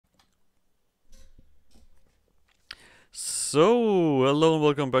So, hello and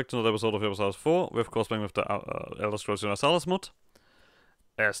welcome back to another episode of Universalis 4. We're of course playing with the Elder Scrolls Universalis mod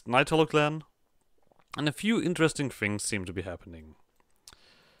as Nighthollow clan, and a few interesting things seem to be happening.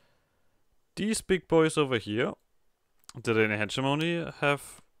 These big boys over here, the Dane Hegemony,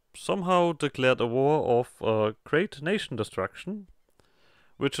 have somehow declared a war of great nation destruction,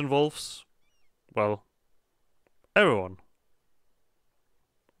 which involves, well, everyone.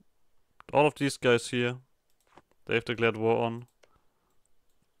 All of these guys here, they've declared war on.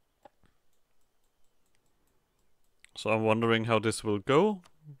 So I'm wondering how this will go.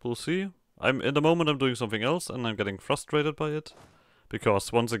 We'll see. In the moment I'm doing something else and I'm getting frustrated by it.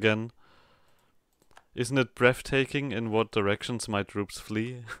 Because once again, isn't it breathtaking in what directions my troops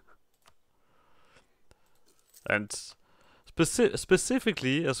flee? And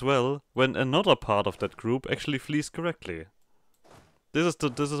specifically as well, when another part of that group actually flees correctly. This is the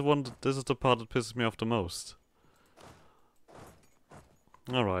part that pisses me off the most.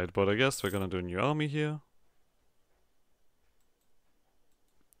 Alright, but I guess we're gonna do a new army here.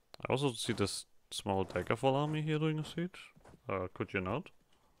 I also see this small Daggerfall army here doing a siege. Could you not?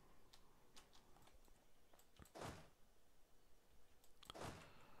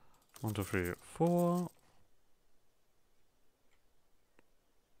 One, two, three, four.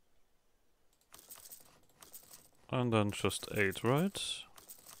 And then just 8, right?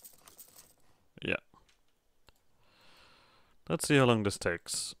 Yeah. Let's see how long this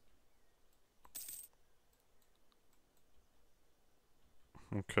takes.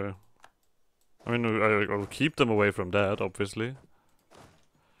 Okay. I mean, I'll keep them away from that, obviously.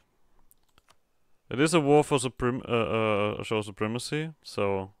 It is a war for show supremacy,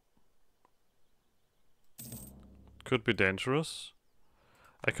 so could be dangerous.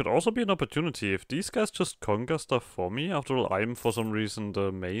 I could also be an opportunity if these guys just conquer stuff for me. After all, I'm for some reason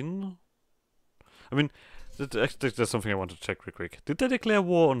the main. I mean, actually, there's something I want to check real quick. Did they declare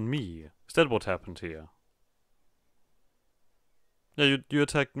war on me? Is that what happened here? Yeah, you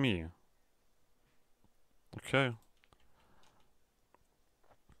attacked me. Okay.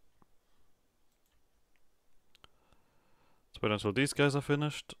 Let's wait until these guys are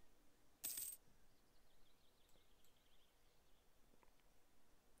finished.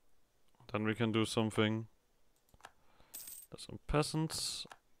 Then we can do something. There's some peasants.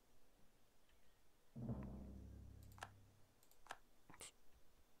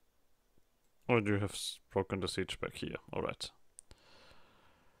 Oh, you have broken the siege back here. Alright.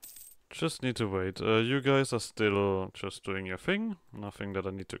 Just need to wait. You guys are still just doing your thing. Nothing that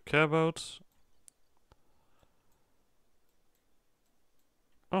I need to care about.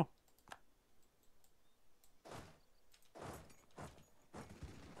 Oh.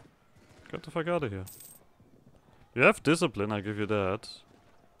 Get the fuck out of here. You have discipline, I give you that.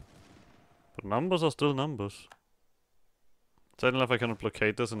 But numbers are still numbers. I don't know if I cannot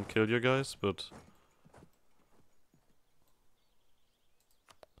blockade this and kill you guys, but...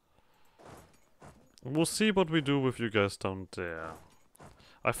 we'll see what we do with you guys down there.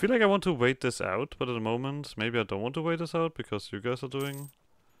 I feel like I want to wait this out, but at the moment, maybe I don't want to wait this out, because you guys are doing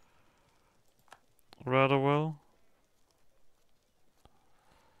rather well.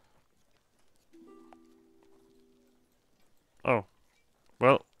 Oh.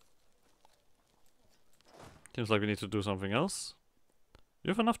 Well. Seems like we need to do something else. You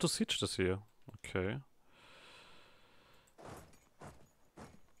have enough to siege this here. Okay.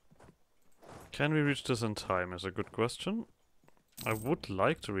 Can we reach this in time is a good question. I would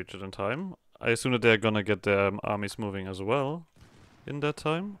like to reach it in time. I assume that they're gonna get their armies moving as well in that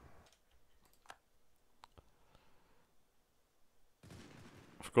time.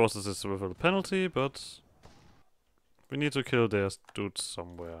 Of course this is with a penalty, but we need to kill their dudes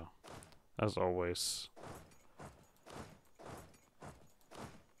somewhere, as always.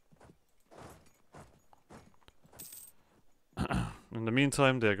 In the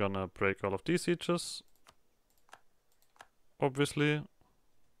meantime, they're gonna break all of these sieges. Obviously.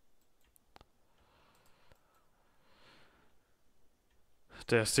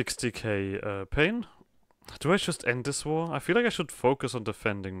 They're 60k pain. Do I just end this war? I feel like I should focus on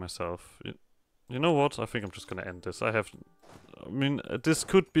defending myself. You know what? I think I'm just gonna end this. I mean, this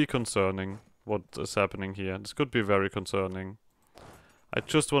could be concerning, what is happening here. This could be very concerning. I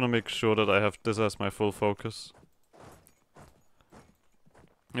just want to make sure that I have this as my full focus.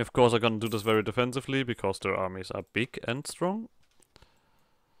 Of course, I'm gonna do this very defensively, because their armies are big and strong.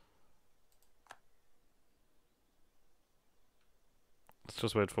 Let's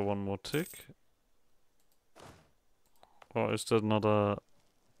just wait for one more tick. Or is that not a...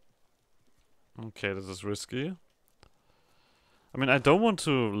 okay, this is risky. I mean, I don't want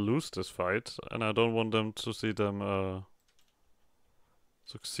to lose this fight, and I don't want them to see them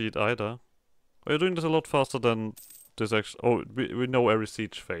succeed either. We're doing this a lot faster than this actually. Oh, we know every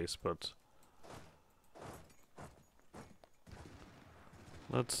siege phase, but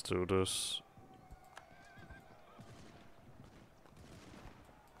let's do this.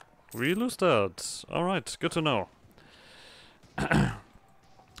 We lose that. Alright, good to know.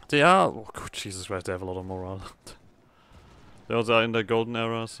 They are... Oh, Jesus Christ, they have a lot of morale. They also are in the golden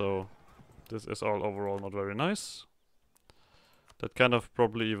era, so this is all overall not very nice. That kind of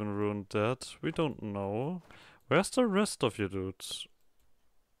probably even ruined that. We don't know. Where's the rest of you dudes?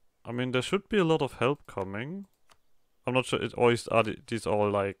 I mean, there should be a lot of help coming. I'm not sure, it always are these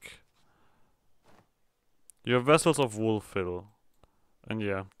all like... You have vessels of Wolfville. And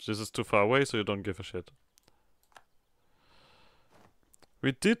yeah, this is too far away, so you don't give a shit.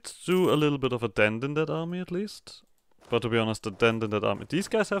 We did do a little bit of a dent in that army at least. But to be honest, the dent in that army... These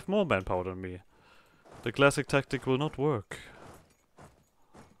guys have more manpower than me. The classic tactic will not work.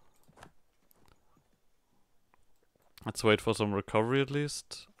 Let's wait for some recovery at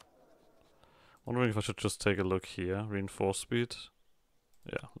least. Wondering if I should just take a look here. Reinforce speed.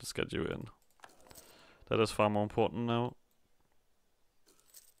 Yeah, let's get you in. That is far more important now.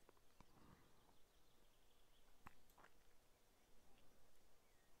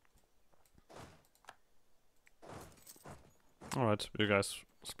 Alright, you guys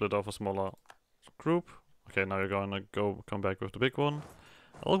split off a smaller group. Okay, now you're gonna come back with the big one.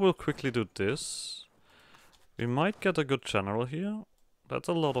 I will quickly do this. We might get a good general here. That's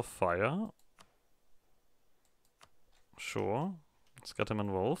a lot of fire. Sure. Let's get him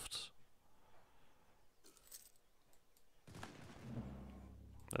involved.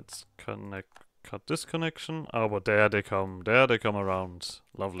 Let's cut this connection. Oh, but there they come. There they come around.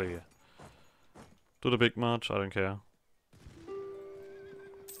 Lovely. Do the big march, I don't care.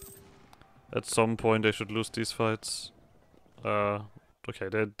 At some point they should lose these fights. Okay,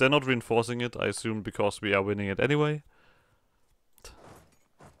 they're not reinforcing it, I assume because we are winning it anyway.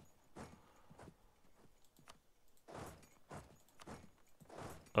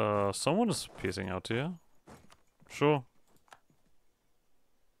 Someone is piecing out here. Sure.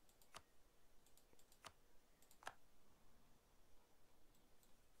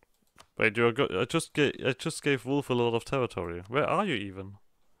 Wait, I just gave Wolf a lot of territory. Where are you even?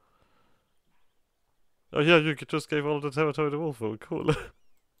 Oh yeah, you just gave all the territory to Wolf. Oh, cool.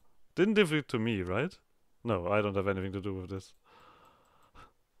 Didn't give it to me, right? No, I don't have anything to do with this.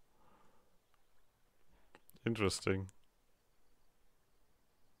 Interesting.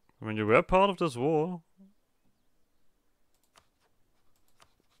 I mean, you were part of this war.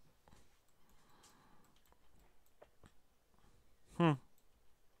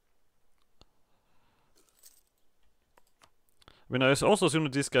 I mean, I also assume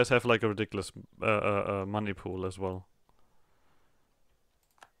that these guys have like a ridiculous money pool as well.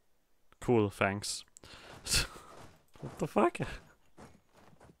 Cool, thanks. What the fuck?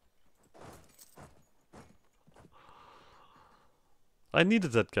 I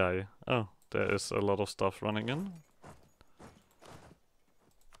needed that guy. Oh, there is a lot of stuff running in.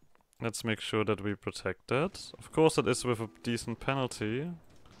 Let's make sure that we protect that. Of course, that is with a decent penalty.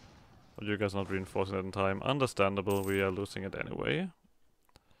 But you guys not reinforcing it in time. Understandable, we are losing it anyway.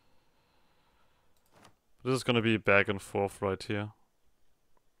 This is gonna be back and forth right here.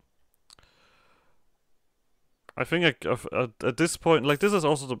 I think at this point, like this is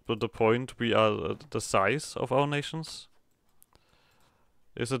also the point, we are the size of our nations.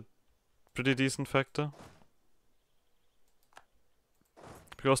 Is a pretty decent factor.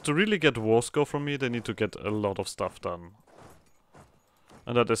 Because to really get war score from me, they need to get a lot of stuff done.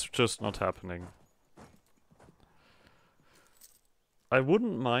 And that is just not happening. I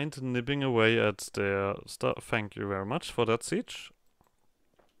wouldn't mind nibbing away at their stuff. Thank you very much for that siege.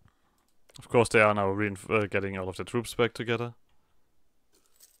 Of course, they are now getting all of the troops back together.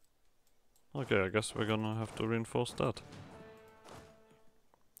 Okay, I guess we're gonna have to reinforce that.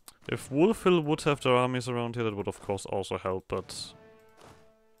 If Wolfville would have their armies around here, that would of course also help, but...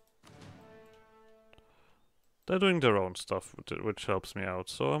 They're doing their own stuff, which helps me out,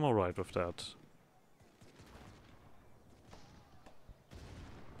 so I'm alright with that.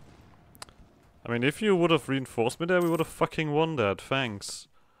 I mean, if you would have reinforced me there, we would have fucking won that, thanks.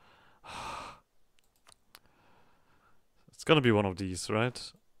 It's gonna be one of these,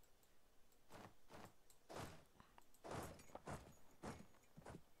 right?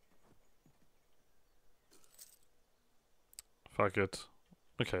 Fuck it.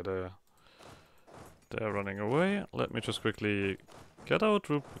 Okay, they're running away. Let me just quickly get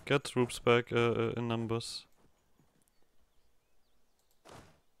troops back in numbers.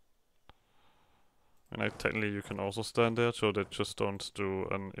 And technically you can also stand there, so they just don't do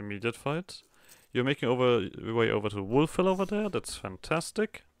an immediate fight. You're making your way over to Wolfville over there. That's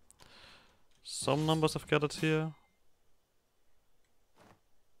fantastic. Some numbers have gathered here.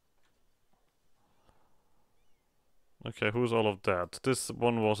 Okay, who's all of that? This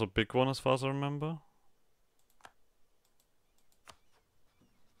one was a big one as far as I remember.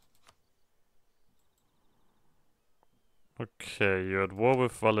 Okay, you're at war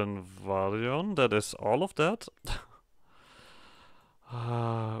with Valinvarion. That is all of that.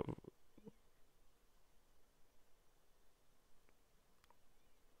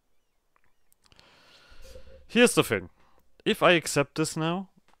 Here's the thing. If I accept this now,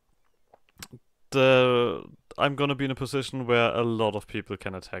 I'm gonna be in a position where a lot of people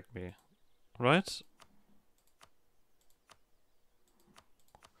can attack me. Right?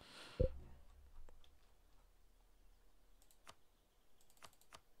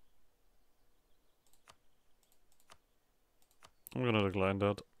 I'm gonna decline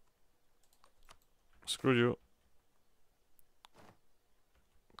that. Screw you.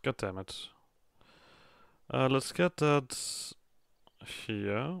 God damn it. Let's get that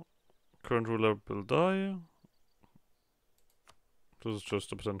here. Current ruler will die. This is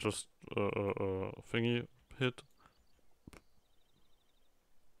just a potential thingy hit.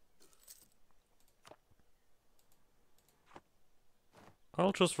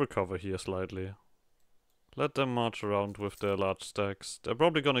 I'll just recover here slightly. Let them march around with their large stacks. They're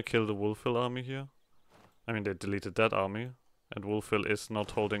probably gonna kill the Wolfville army here. I mean, they deleted that army, and Wolfville is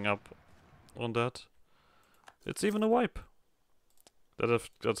not holding up on that. It's even a wipe.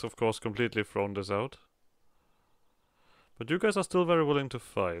 That's of course completely thrown this out. But you guys are still very willing to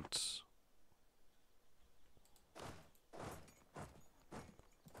fight.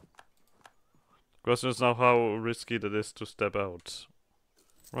 Question is now how risky that is to step out.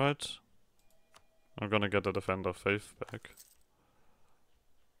 Right? I'm gonna get the Defender Faith back.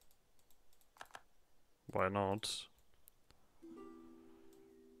 Why not?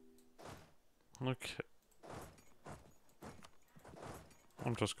 Okay.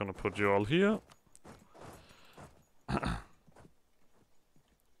 I'm just gonna put you all here.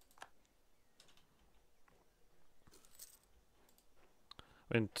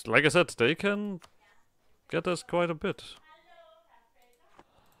 And like I said, they can get us quite a bit.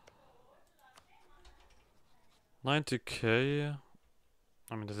 90k.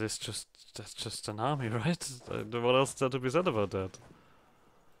 I mean, that's just an army, right? What else is there to be said about that?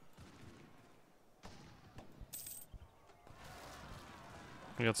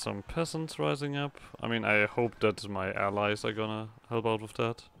 We got some peasants rising up. I mean, I hope that my allies are gonna help out with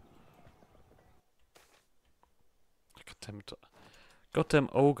that. Goddamn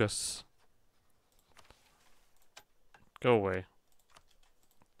ogres. Go away.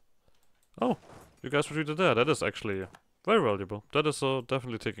 Oh, you guys retreated there. That is actually very valuable. That is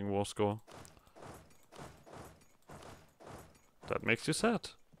definitely taking war score. That makes you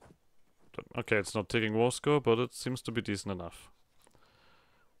sad. Okay, it's not taking war score, but it seems to be decent enough.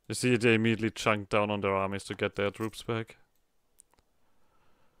 You see, they immediately chunked down on their armies to get their troops back.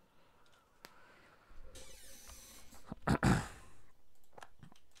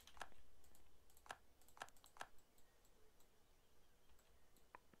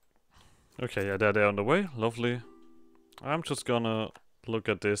 Okay, yeah, they're on the way. Lovely. I'm just gonna look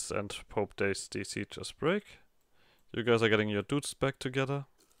at this and hope these sieges break. You guys are getting your dudes back together.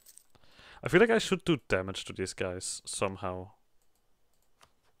 I feel like I should do damage to these guys somehow.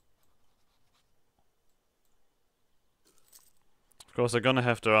 Of course, they're gonna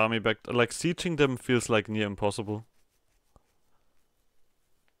have their army back. Like, sieging them feels like near impossible.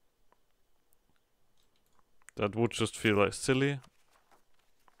 That would just feel like silly.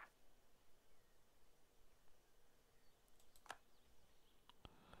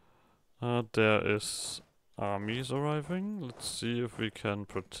 There is armies arriving. Let's see if we can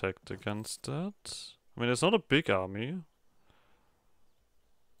protect against that. I mean, it's not a big army.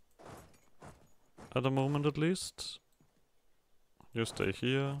 At the moment, at least. You stay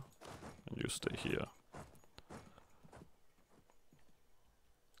here, and you stay here.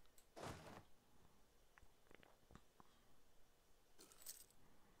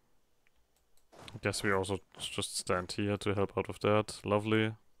 I guess we also just stand here to help out with that.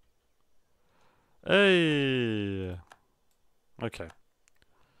 Lovely. Hey! Okay.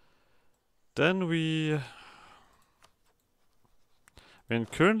 Then I mean,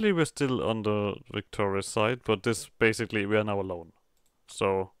 currently we're still on the victorious side, but this basically, we are now alone.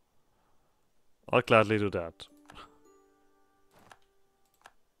 So, I'll gladly do that.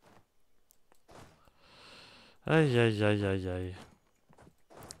 Ay.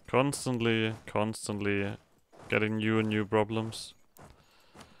 Constantly getting new and new problems.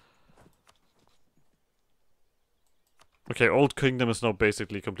 Okay, Old Kingdom is now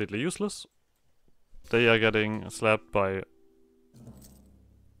basically completely useless. They are getting slapped by...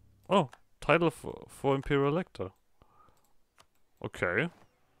 Oh, title for Imperial Elector. Okay.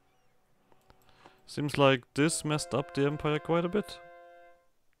 Seems like this messed up the Empire quite a bit.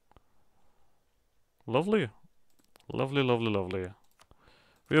 Lovely. Lovely, lovely, lovely.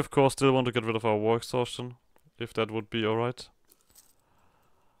 We of course still want to get rid of our war exhaustion, if that would be alright.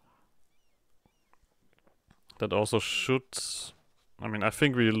 That also should... I mean, I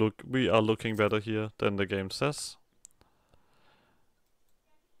think we are looking better here than the game says.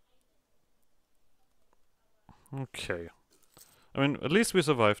 Okay. I mean, at least we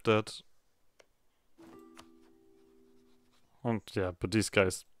survived that. And yeah, but these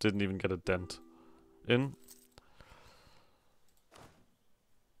guys didn't even get a dent in.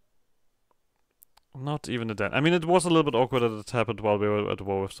 Not even a dent. I mean, it was a little bit awkward that it happened while we were at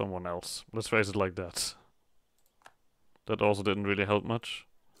war with someone else. Let's phrase it like that. That also didn't really help much.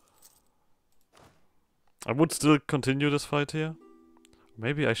 I would still continue this fight here.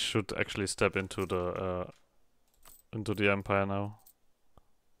 Maybe I should actually step into the Empire now.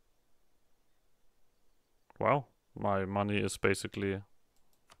 Wow, my money is basically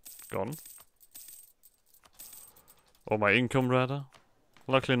gone. Or my income, rather.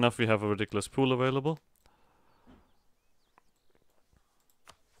 Luckily enough, we have a ridiculous pool available.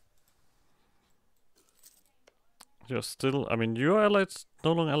 You're still... I mean, you are allied,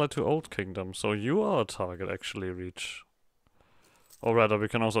 no longer allied to Old Kingdom, so you are a target, actually, Reach. Or rather, we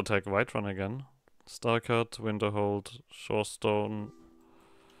can also attack Whiterun again. Starcut, Winterhold, Shorestone...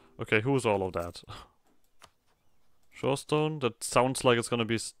 Okay, who's all of that? Shorestone? That sounds like it's gonna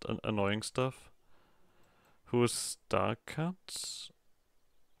be annoying stuff. Who's Starcut?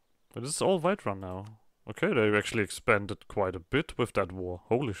 But this is all Whiterun now. Okay, they actually expanded quite a bit with that war.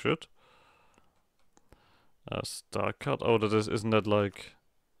 Holy shit. Starcut? Oh, that isn't that like...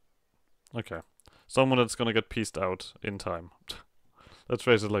 Okay. Someone that's gonna get pieced out in time. Let's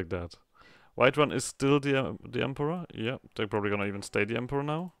phrase it like that. Whiterun is still the Emperor? Yeah, they're probably gonna even stay the Emperor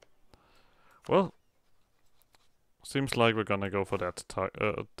now. Well, seems like we're gonna go for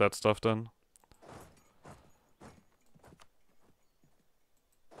that stuff then.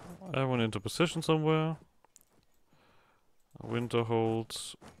 I went into position somewhere.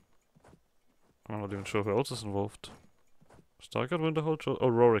 Winterhold. I'm not even sure who else is involved. Stargate, Winterhold,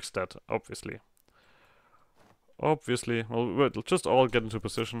 Rorik's dead, obviously. Obviously. Well, we'll just all get into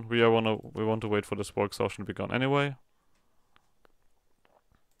position. We want to wait for this war exhaustion to be gone anyway.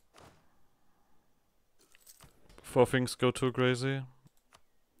 Before things go too crazy.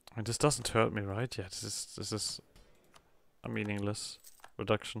 And this doesn't hurt me, right? Yeah, this is a meaningless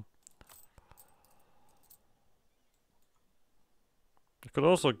reduction. I could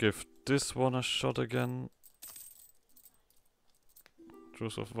also give this one a shot again.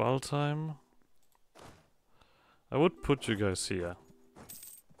 Truce of Valtheim. I would put you guys here.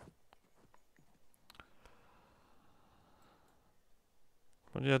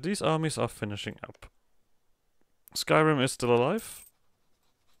 But yeah, these armies are finishing up. Skyrim is still alive.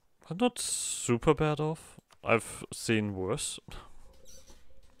 But not super bad off. I've seen worse.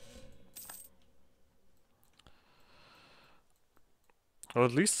 Or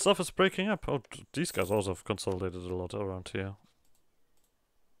at least stuff is breaking up. Oh, these guys also have consolidated a lot around here.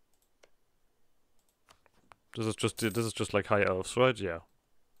 This is just like high elves, right? Yeah.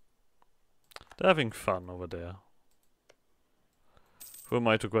 They're having fun over there. Who am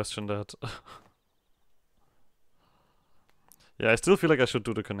I to question that? Yeah, I still feel like I should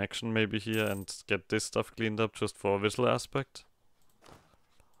do the connection maybe here and get this stuff cleaned up just for a visual aspect.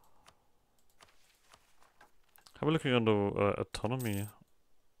 Have a looking on the autonomy.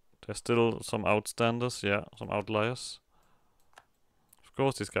 There's still some outstanders, yeah, some outliers. Of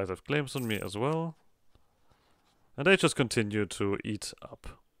course, these guys have claims on me as well. And they just continue to eat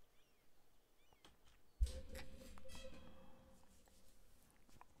up.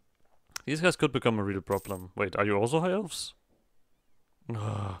 These guys could become a real problem. Wait, are you also high elves?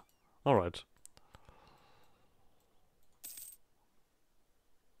 Alright.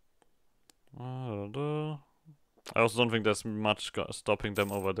 I also don't think there's much stopping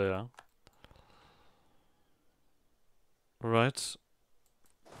them over there. Right.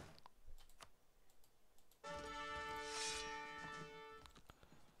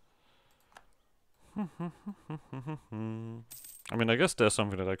 I mean, I guess there's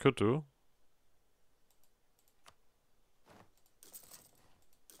something that I could do.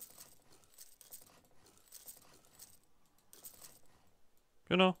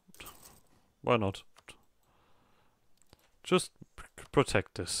 You know, why not? Just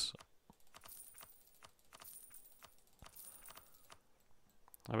protect this.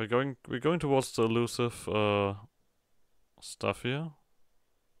 Are we going? We're going towards the elusive stuff here.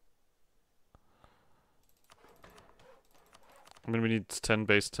 I mean, we need 10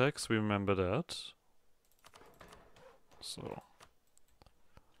 base tags. We remember that. So.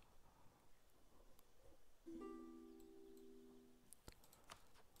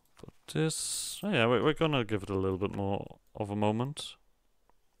 But this... Oh yeah, we're gonna give it a little bit more of a moment.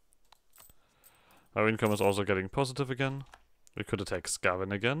 Our income is also getting positive again. We could attack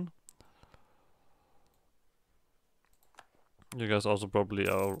Skaven again. You guys also probably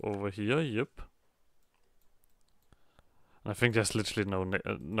are over here, yep. And I think there's literally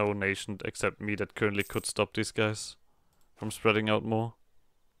no nation except me that currently could stop these guys from spreading out more.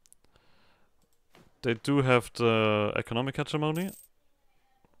 They do have the economic hegemony,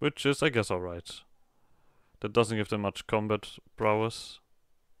 which is, I guess, alright. That doesn't give them much combat prowess.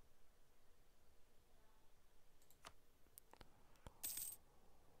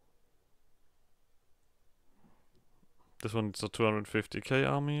 This one needs a 250k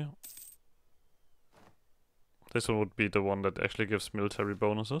army. This one would be the one that actually gives military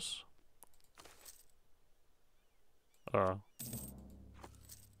bonuses. I'm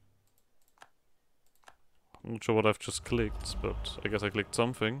not sure what I've just clicked, but I guess I clicked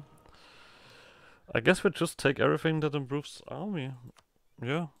something. I guess we just take everything that improves army.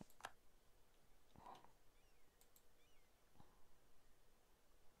 Yeah.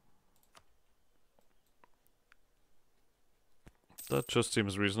 That just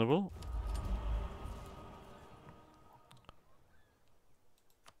seems reasonable.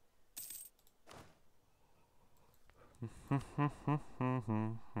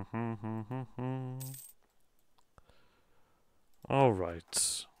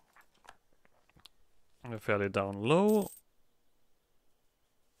 Alright. We're fairly down low.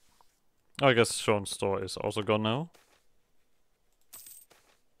 Oh, I guess Sean's store is also gone now.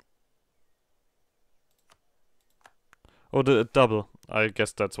 Oh, the double. I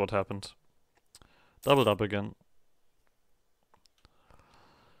guess that's what happened. Doubled up again.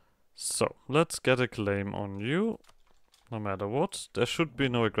 So, let's get a claim on you. No matter what. There should be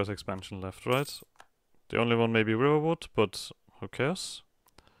no aggressive expansion left, right? The only one may be Riverwood, but who cares?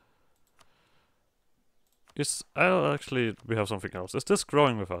 Actually, we have something else. Is this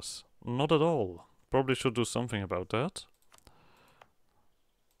growing with us? Not at all. Probably should do something about that.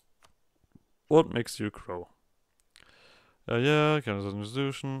 What makes you grow? Yeah, kind of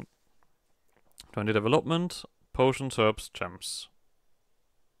institution. 20 development. Potions, herbs, gems.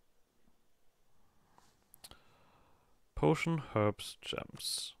 Potion, herbs,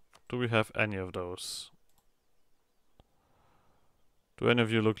 gems. Do we have any of those? Do any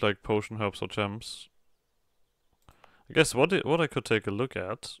of you look like potion, herbs, or gems? I guess what I could take a look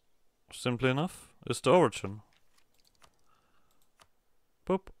at, simply enough, is the origin.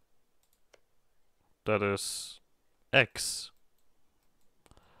 Boop. That is X.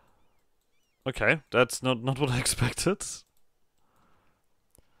 Okay, that's not what I expected.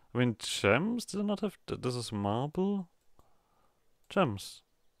 I mean, gems? Did I not have... This is marble? Gems.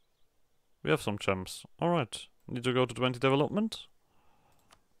 We have some gems. Alright. Need to go to 20 development.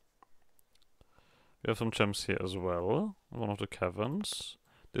 We have some gems here as well. One of the caverns.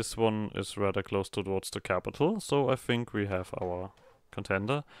 This one is rather close towards the capital, so I think we have our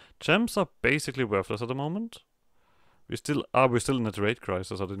contender. Gems are basically worthless at the moment. We're still in a trade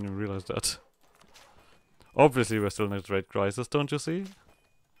crisis. I didn't even realize that. Obviously we're still in a trade crisis, don't you see?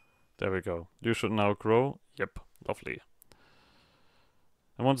 There we go. You should now grow. Yep, lovely.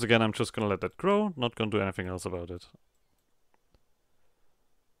 And once again, I'm just gonna let that grow, not gonna do anything else about it.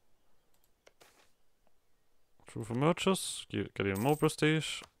 True for merchants, get even more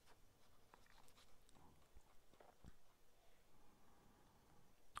prestige.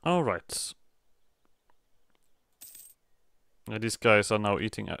 Alright. Yeah, these guys are now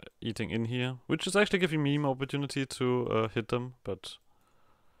eating in here, which is actually giving me more opportunity to hit them, but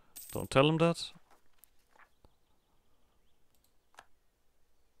don't tell them that.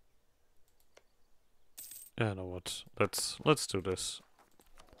 Yeah, you know what? Let's do this.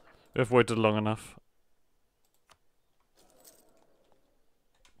 We've waited long enough.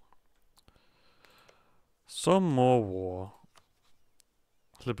 Some more war.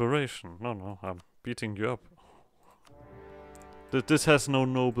 Liberation. No, I'm beating you up. This has no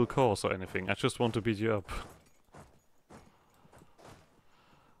noble cause or anything. I just want to beat you up.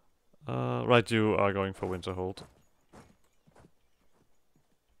 Right, you are going for Winterhold.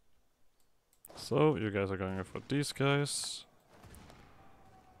 So, you guys are going for these guys.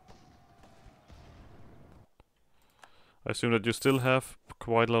 I assume that you still have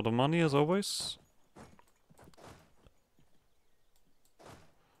quite a lot of money, as always.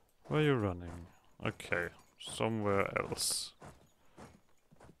 Where are you running? Okay, somewhere else.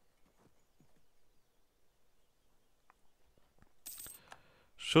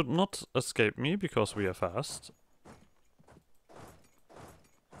 Should not escape me, because we are fast.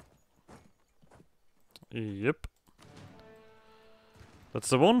 Yep. That's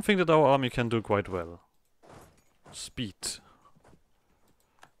the one thing that our army can do quite well. Speed.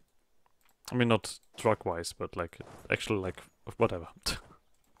 I mean, not truck-wise, but like, actually, like, whatever.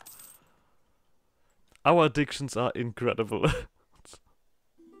 Our addictions are incredible.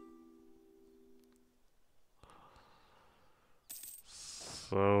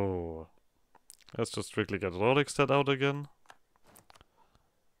 So, let's just quickly get Rodikstead out again.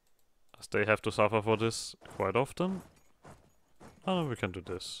 As they have to suffer for this quite often. Oh, we can do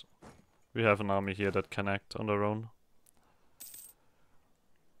this. We have an army here that can act on their own.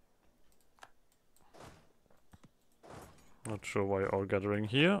 Not sure why you're all gathering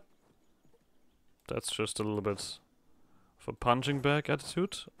here. That's just a little bit of a punching bag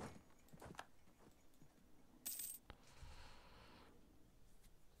attitude.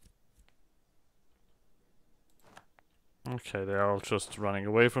 Okay, they are all just running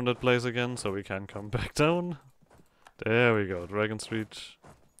away from that place again, so we can come back down. There we go, Dragon's Reach.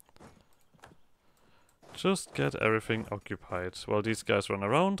 Just get everything occupied while these guys run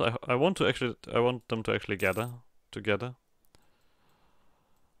around. I want them to actually gather together.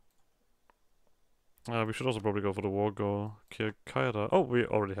 We should also probably go for the war goal. Kirkayada. Oh, we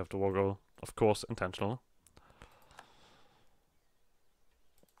already have the war goal. Of course, intentional.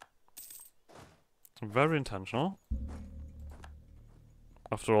 Very intentional.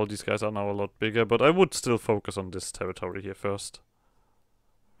 After all, these guys are now a lot bigger, but I would still focus on this territory here first.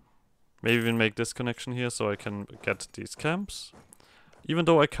 Maybe even make this connection here so I can get these camps. Even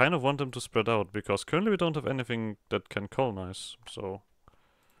though I kind of want them to spread out, because currently we don't have anything that can colonize, so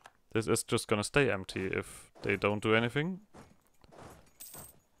this is just gonna stay empty if they don't do anything.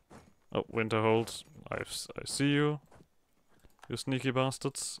 Oh, Winterhold, I see you. You sneaky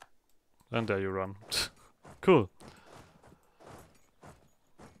bastards. And there you run. Cool.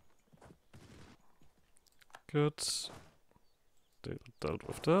 Good. They dealt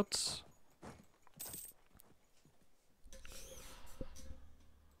with that.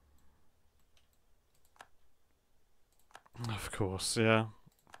 Of course, yeah.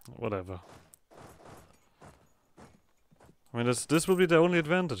 Whatever. I mean, this will be the only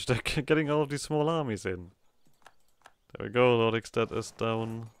advantage. They're getting all of these small armies in. There we go, Rodikstead is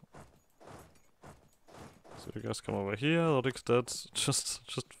down. So you guys come over here, Rodikstead,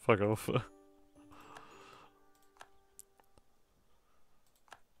 just fuck off.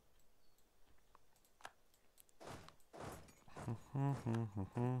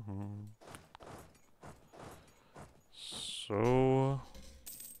 So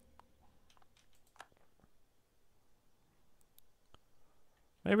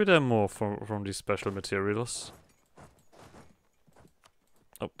maybe there are more from these special materials.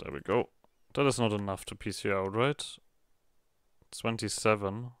 Oh, there we go. That is not enough to piece you out, right?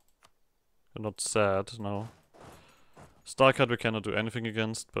 27. You're not sad, no. Starcard we cannot do anything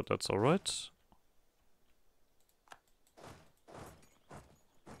against, but that's alright.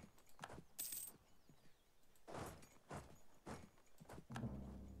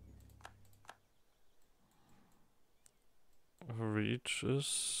 Reach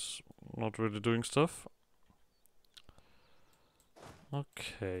is not really doing stuff.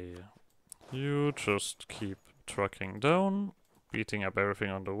 Okay. You just keep trucking down, beating up everything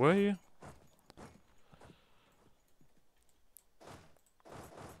on the way.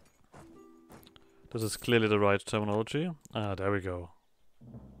 This is clearly the right terminology. Ah, there we go.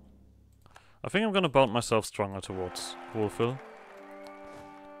 I think I'm gonna bound myself stronger towards Wolfville.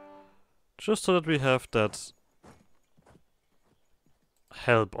 Just so that we have that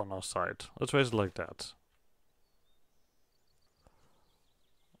help on our side. Let's raise it like that.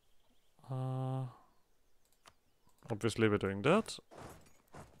 Obviously we're doing that.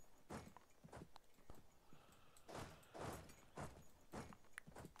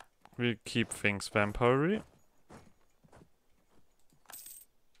 We keep things vampire-y.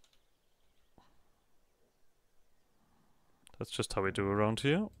 That's just how we do around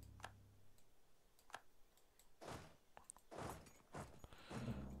here.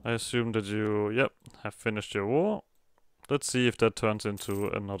 I assume that you, yep, have finished your war. Let's see if that turns into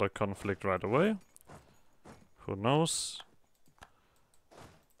another conflict right away. Who knows?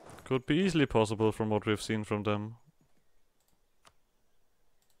 Could be easily possible from what we've seen from them.